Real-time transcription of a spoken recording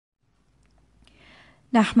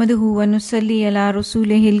نحمده ونصلي على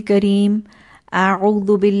رسوله الكريم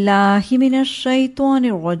أعوذ بالله من الشيطان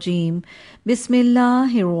الرجيم بسم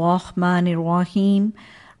الله الرحمن الرحيم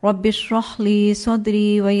رب اشرح لي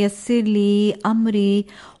صدري ويسر لي أمري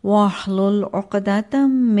واحلل عقدة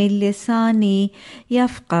من لساني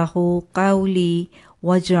يفقه قولي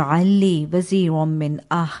واجعل لي وزيرا من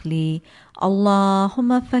أهلي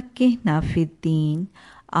اللهم فقهنا في الدين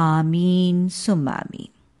آمين ثم آمين.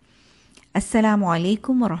 Assalamu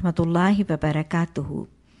alaikum wa rahmatullahi wa barakatuhu.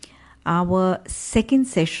 Our second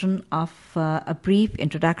session of a brief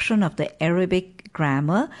introduction of the Arabic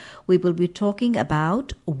grammar. We will be talking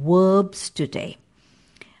about verbs today.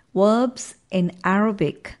 Verbs in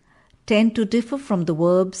Arabic tend to differ from the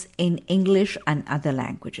verbs in English and other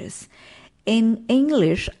languages. In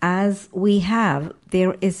English, as we have,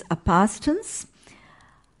 there is a past tense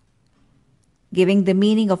giving the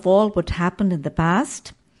meaning of all what happened in the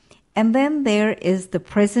past. And then there is the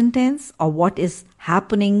present tense, or what is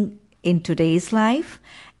happening in today's life.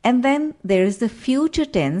 And then there is the future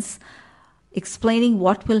tense, explaining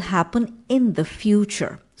what will happen in the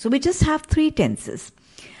future. So we just have three tenses.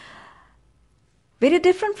 Very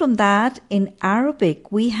different from that, in Arabic,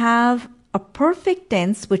 we have a perfect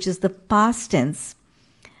tense, which is the past tense.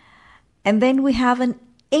 And then we have an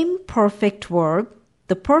imperfect verb.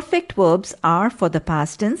 The perfect verbs are for the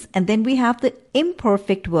past tense, and then we have the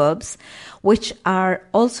imperfect verbs, which are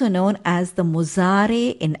also known as the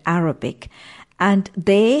muzare in Arabic. And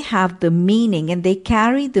they have the meaning, and they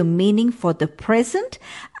carry the meaning for the present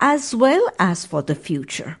as well as for the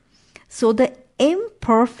future. So the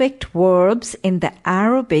imperfect verbs in the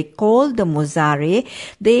Arabic called the muzare,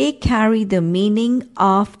 they carry the meaning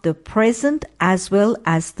of the present as well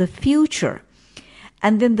as the future.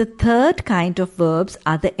 And then the third kind of verbs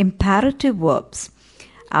are the imperative verbs.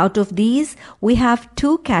 Out of these, we have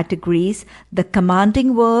two categories. The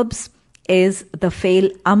commanding verbs is the fail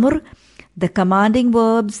amr. The commanding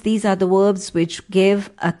verbs, these are the verbs which give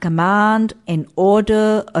a command, an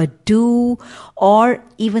order, a do, or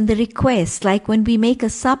even the request. Like when we make a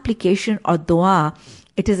supplication or dua,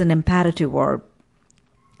 it is an imperative verb.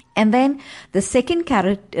 And then the second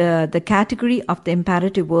the category of the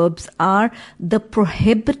imperative verbs are the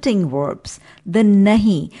prohibiting verbs, the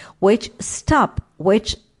nahi, which stop,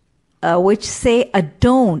 which say a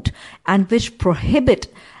don't, and which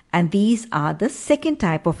prohibit. And these are the second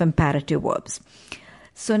type of imperative verbs.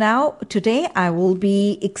 So now today I will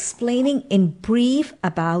be explaining in brief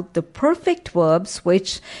about the perfect verbs,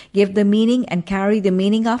 which give the meaning and carry the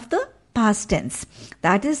meaning of the past tense.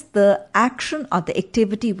 That is, the action or the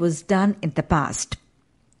activity was done in the past.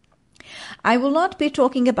 I will not be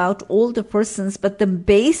talking about all the persons, but the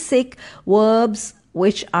basic verbs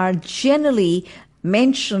which are generally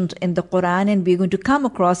mentioned in the Quran and we're going to come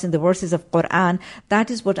across in the verses of Quran.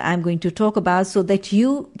 That is what I'm going to talk about so that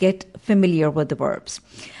you get familiar with the verbs.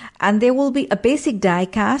 And there will be a basic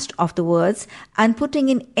die-cast of the words, and putting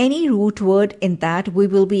in any root word in that, we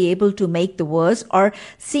will be able to make the words, or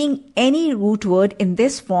seeing any root word in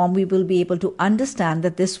this form, we will be able to understand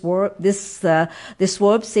that this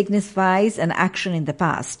verb signifies an action in the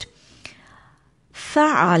past.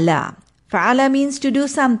 Fa'ala. Fa'ala means to do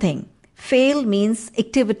something. Fail means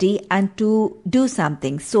activity and to do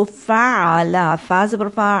something. So fa'ala, fa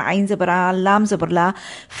zabar fa, ain zabar a, lam zabar la.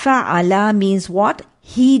 Fa'ala means what?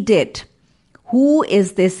 He did. Who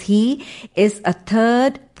is this he? Is a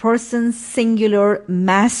third person singular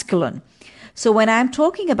masculine. So when I'm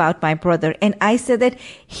talking about my brother and I say that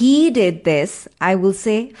he did this, I will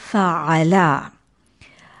say fa'ala.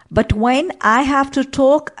 But when I have to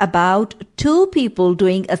talk about two people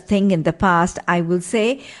doing a thing in the past, I will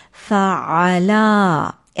say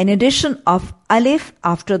fa'ala, in addition of alif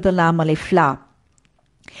after the lam alif la.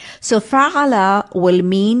 So fa'ala will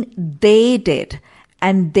mean they did.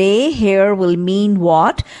 And they here will mean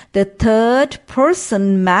what? The third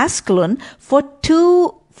person masculine for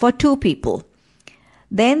two people.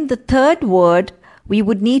 Then the third word we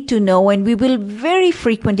would need to know, and we will very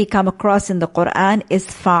frequently come across in the Quran, is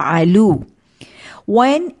fa'alu.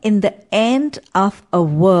 When in the end of a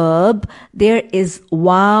verb, there is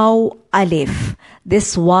waw alif.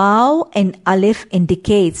 This waw and alif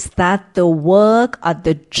indicates that the work or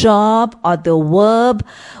the job or the verb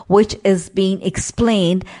which is being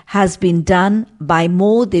explained has been done by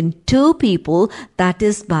more than two people, that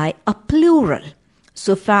is by a plural.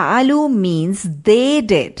 So fa'alu means they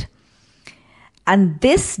did. And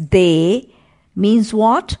this they means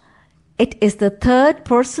what? It is the third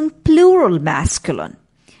person plural masculine.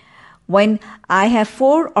 When I have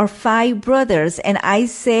 4 or 5 brothers and I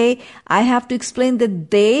say I have to explain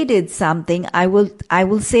that they did something, I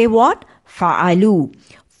will say what? fa'alu.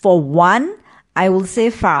 For one, I will say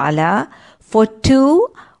fa'ala. For two,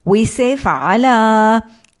 we say fa'ala.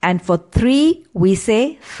 And for three, we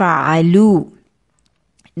say fa'alu.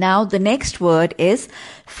 Now the next word is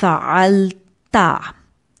fa'alta.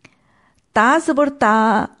 Ta zabar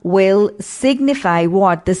ta will signify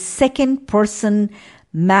what? The second person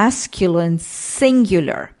masculine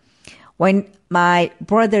singular. When my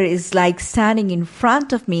brother is like standing in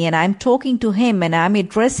front of me and I'm talking to him and I'm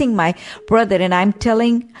addressing my brother and I'm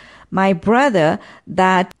telling my brother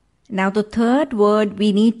that. Now the third word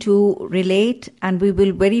we need to relate and we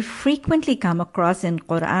will very frequently come across in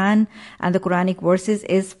Quran and the Quranic verses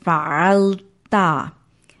is fa'alta.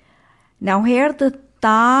 Now here the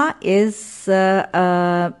ta is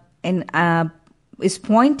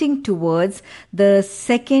pointing towards the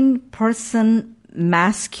second person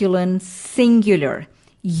masculine singular.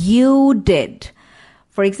 You did.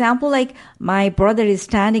 For example, like my brother is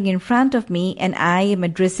standing in front of me and I am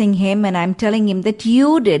addressing him and I'm telling him that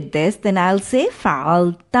you did this, then I'll say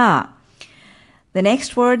fa'alta. The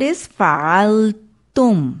next word is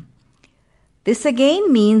fa'altum. This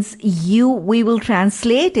again means you. We will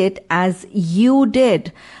translate it as you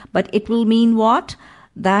did, but it will mean what?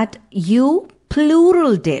 That you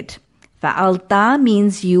plural did. Fa'alta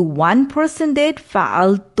means you one person did.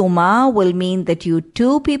 Fa'altuma will mean that you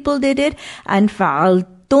two people did it. And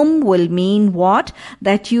fa'altum will mean what?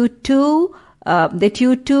 That you two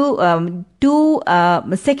second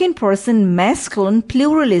person masculine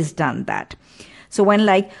plural is done that. So when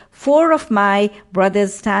like four of my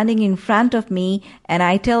brothers standing in front of me and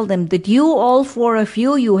I tell them that you, all four of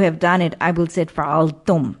you, you have done it, I will say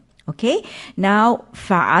fa'altum. Okay? Now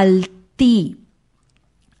fa'alti.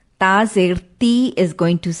 Tazirti is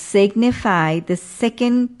going to signify the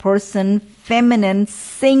second person feminine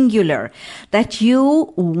singular. That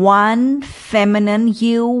you one feminine,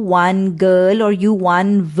 you one girl or you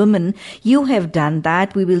one woman, you have done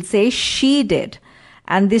that. We will say she did.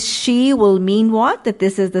 And this she will mean what? That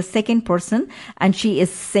this is the second person and she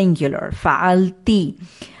is singular. Fa'alti.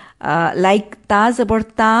 Like ta zabar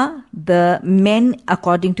ta, the men,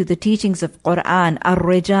 according to the teachings of Quran,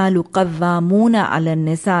 ar-rijalu qawwamuna 'ala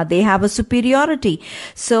an-nisa, they have a superiority.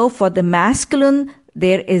 So for the masculine,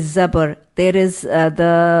 there is zabar. There is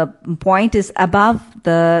the point is above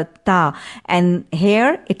the ta, and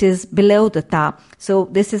here it is below the ta. So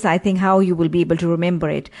this is, I think, how you will be able to remember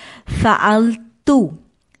it. Fa'altu.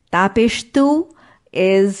 Tapishtu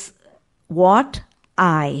is what?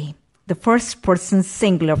 I. The first person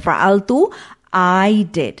singular. Fa'altu, I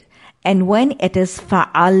did. And when it is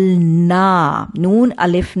fa'alna, noon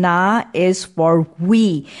alif na is for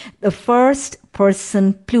we, the first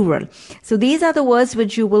person plural. So these are the words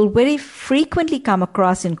which you will very frequently come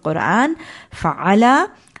across in Quran.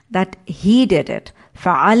 Fa'ala, that he did it.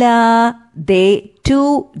 Fa'ala, they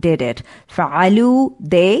too did it. Fa'alu,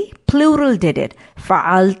 they plural did it.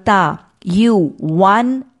 Fa'alta, you,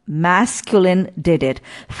 one masculine did it.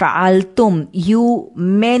 Fa'altum, you,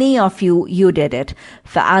 many of you, you did it.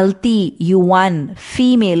 Fa'alti, you one,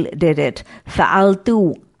 female did it.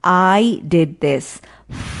 Fa'altu, I did this.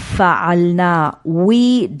 Fa'alna,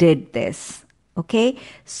 we did this. Okay,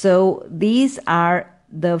 so these are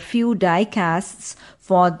the few die casts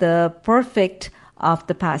for the perfect of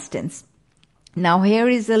the past tense. Now here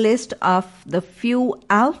is a list of the few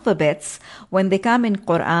alphabets when they come in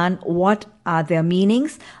Quran. What are their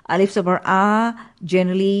meanings? Alif Zabar A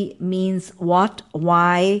generally means what,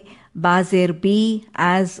 why. Bazir B,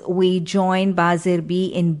 as we join Bazir B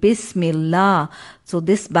in Bismillah. So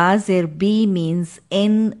this Bazir B means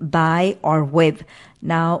in, by, or with.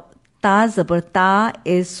 Now Ta Zabar Ta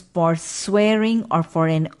is for swearing or for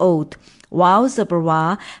an oath. Waw Zabar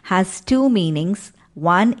Wa has two meanings.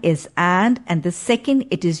 One is and the second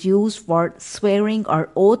it is used for swearing or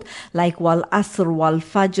oath, like wal asr, wal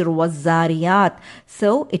fajr, wal zariyat.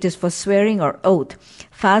 So it is for swearing or oath.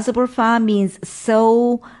 Fa Zabar Fa means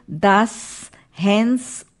so, thus,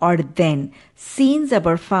 hence, or then. Sin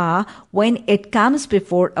Zabar Fa, when it comes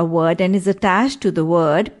before a word and is attached to the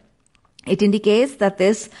word, it indicates that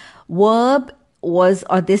this verb was,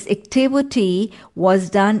 or this activity was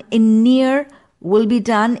done in near, will be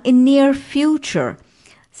done in near future.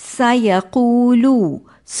 Sayaqulu,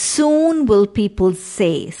 soon will people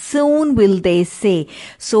say, soon will they say.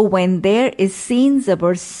 So when there is sin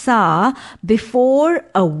zabar sa before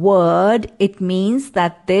a word, it means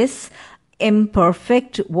that this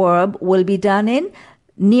imperfect verb will be done in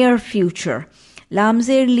near future. Lam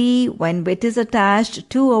zer li, when it is attached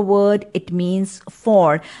to a word, it means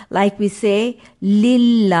for. Like we say,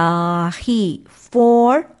 lillahi,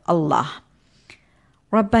 for Allah.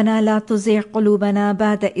 رَبَّنَا لَا تُزِغْ قُلُوبَنَا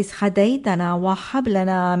بَعْدَ إِذْ هَدَيْتَنَا وَهَبْ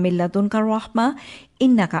لَنَا مِن لَّدُنكَ الرَّحْمَةَ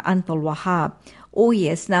إِنَّكَ أَنتَ الْوَهَّابُ. Oh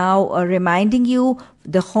yes, now reminding you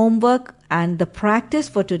the homework and the practice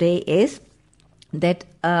for today is that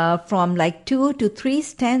from like 2 to 3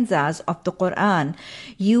 stanzas of the Quran,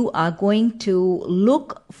 you are going to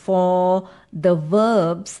look for the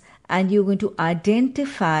verbs and you're going to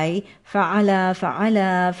identify fa'ala,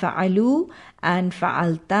 fa'ala, fa'alu, and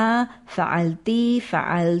fa'alta, fa'alti,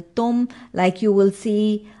 fa'altum. Like you will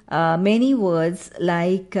see many words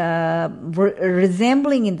like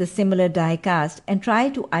resembling in the similar die-cast, and try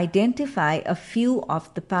to identify a few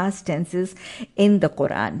of the past tenses in the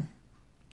Quran.